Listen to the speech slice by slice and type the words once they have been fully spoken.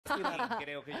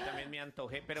Creo que yo también me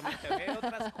antojé, pero me antojé de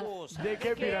otras cosas. ¿De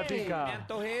qué, Piratica? Me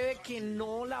antojé de que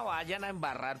no la vayan a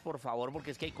embarrar, por favor,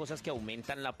 porque es que hay cosas que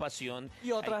aumentan la pasión.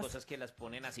 Y otras. Hay cosas que las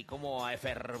ponen así como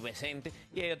efervescente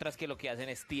y hay otras que lo que hacen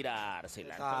es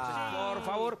tirársela. Entonces, por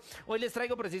favor, hoy les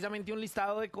traigo precisamente un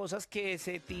listado de cosas que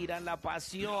se tiran la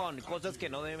pasión, cosas que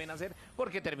no deben hacer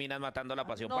porque terminan matando la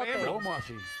pasión. Por ejemplo, ¿Cómo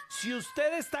así? si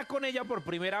usted está con ella por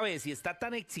primera vez y está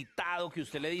tan excitado que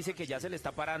usted le dice que ya se le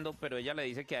está parando, pero ella le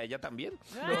dice que a ella también.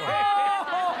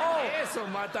 Eso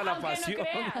mata la pasión.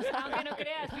 Aunque no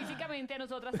creas, físicamente a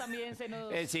nosotras también se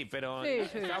nos... Sí, pero Sí,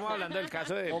 sí. estamos hablando del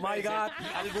caso de Oh my God.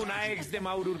 alguna ex de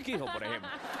Mauro Urquijo, por ejemplo.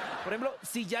 Por ejemplo,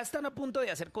 si ya están a punto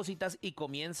de hacer cositas y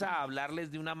comienza a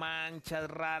hablarles de unas manchas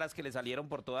raras que le salieron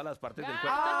por todas las partes del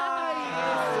cuerpo.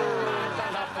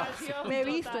 Mata la pasión Me he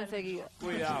visto total. enseguida.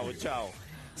 Cuidado, chao.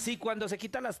 Si cuando se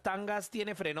quita las tangas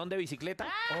tiene frenón de bicicleta.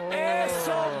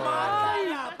 ¡Eso mata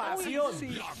la pasión!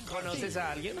 ¿Conoces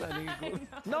a alguien?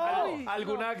 No,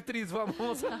 alguna actriz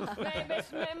famosa.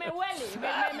 Me huele,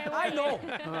 me huele. ¡Ay, no!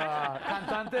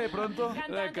 ¿Cantante de pronto?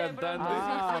 La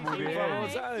cantante. Muy bien.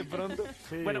 Famosa de pronto.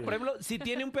 Sí. Bueno, por ejemplo, si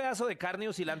tiene un pedazo de carne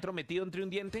o cilantro metido entre un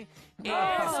diente,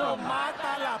 ¡Eso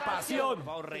mata la por pasión!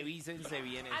 favor, revísense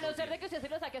bien. A no ser de que usted se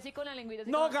lo saque así con la lengüita.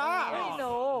 así ¡No, como- Ga! Uy,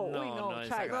 no, uy, no, no, no es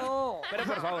Chay, agradable. no. Pero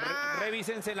por favor,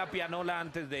 revísense la pianola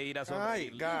antes de ir a Ay,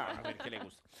 Ga. a ver qué le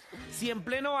gusta. Si en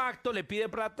pleno acto le pide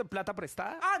plata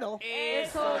prestada. ¡Ah, no!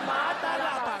 Eso mata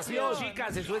la pasión!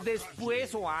 Chicas, eso es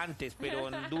después o antes, pero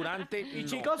durante. Y no.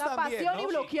 chicos La también, pasión ¿no? y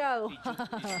bloqueado.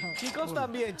 Chicos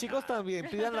también,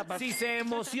 pidan la pasión. Si se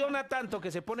emociona tanto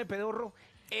que se pone pedorro.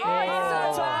 ¡Eso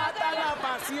mata la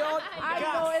pasión! Ay,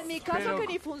 Ga. no, en mi caso Pero- que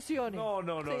ni funcione. No.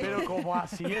 Pero ¿cómo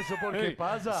así? ¿Eso por qué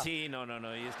pasa? Sí, no.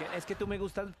 Y es que tú me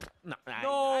gustas. No. ay,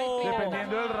 ¡No!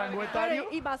 Dependiendo del rango etario.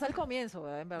 Pero, y más al comienzo,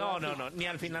 ¿verdad? En verdad. No, ni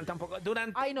al final tampoco.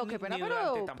 Durante. Ay, no, qué pena, ni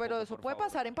durante tampoco, pero eso por puede favor.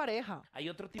 pasar en pareja. Hay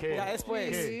otro tipo ¿Qué? Ya de.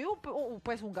 después. Sí,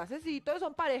 pues un gasecito,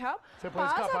 son pareja. ¿Se puede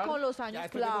Pasa escapar? con los Ya años,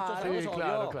 después de muchos claro. años. Sí,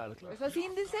 obvio. claro. Eso es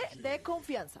índice de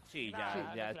confianza. Sí,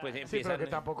 Claro, ya después Sí, empiezan. pero que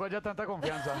tampoco haya tanta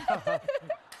confianza.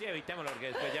 Sí, evitémoslo, porque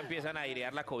después ya empiezan a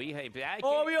airear la cobija y empiezan, ay,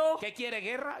 Obvio. ¿Qué quiere,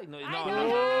 guerra? Y no.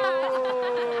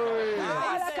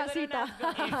 Ah, la Ay, casita.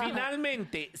 Y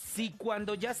finalmente, si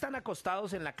cuando ya están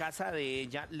acostados en la casa de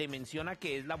ella, le menciona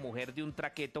que es la mujer de un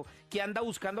traqueto que anda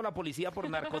buscando a la policía por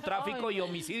narcotráfico y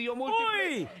homicidio múltiple.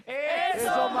 ¡Uy!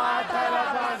 ¡Eso mata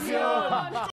la pasión!